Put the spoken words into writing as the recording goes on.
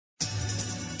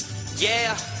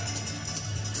Yeah.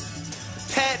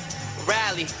 Pep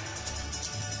rally.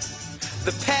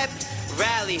 The pep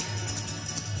rally.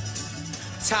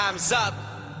 Time's up.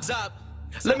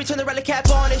 Let me turn the rally cap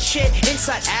on and shit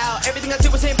inside out. Everything I do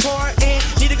is important.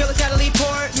 Need a girl that's Natalie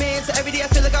Portman. So every day I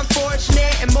feel like I'm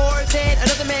fortunate. And more than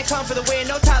another man come for the win.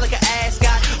 No tie like an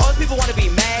ascot. All these people wanna be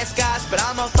mascots, but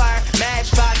I'm on fire,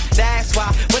 matchbox. That's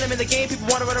why when I'm in the game, people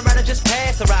wanna run around and just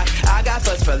pass the rock. I got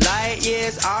buzz for light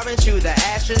years. Aren't you the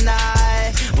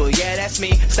astronaut? Well, yeah, that's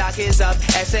me. Stock is up,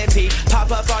 S&P. Pop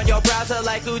up on your browser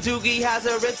like Udoogie. How's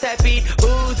a rips that beat?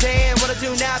 Ooh, damn, what I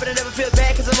do now, but I never feel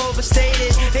bad cause I'm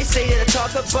overstated. They say that I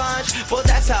talk a bunch. Well,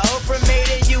 that's how Oprah made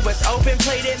it. US Open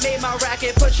played it, made my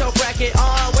racket. Put your bracket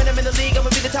on. When I'm in the league, I'ma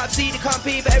be the top seed to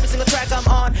compete for every single track I'm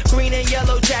on. Green and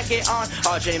yellow jacket on.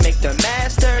 RJ make the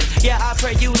masters. Yeah, I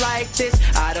pray you like this.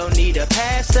 I don't need a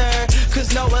pastor,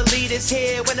 cause no elite is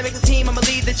here. When I make the team, I'ma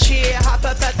lead the cheer. Hop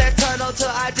up out that tunnel till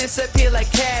I disappear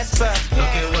like Casper.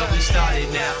 Look at what we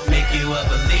started now, make you a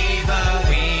believer.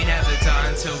 We ain't ever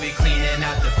done till we cleaning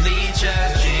out the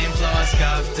bleachers. Gym floor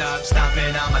scuffed up,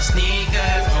 stomping on my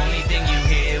sneakers. Only thing you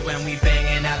hear when we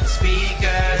banging out the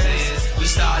speakers is we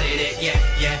started it, yeah,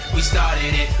 yeah, we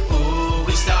started it. Ooh,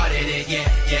 we started it, yeah,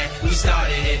 yeah, we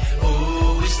started it.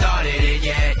 Ooh, we started it,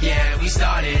 yeah, yeah, we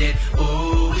started it.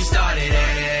 Ooh, we started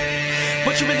it.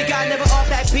 What you really got, never off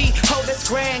that beat. Oh, that's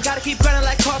grand. Gotta keep grinding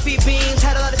like coffee beans.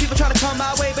 Had a lot of people trying to come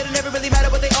my way, but it never really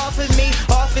mattered what they offered me.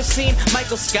 Office scene,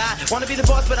 Michael Scott. Wanna be the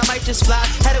boss, but I might just fly.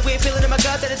 Had a weird feeling in my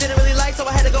gut that I didn't really like, so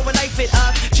I had to go and knife it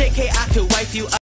up. JK, I could wipe you up.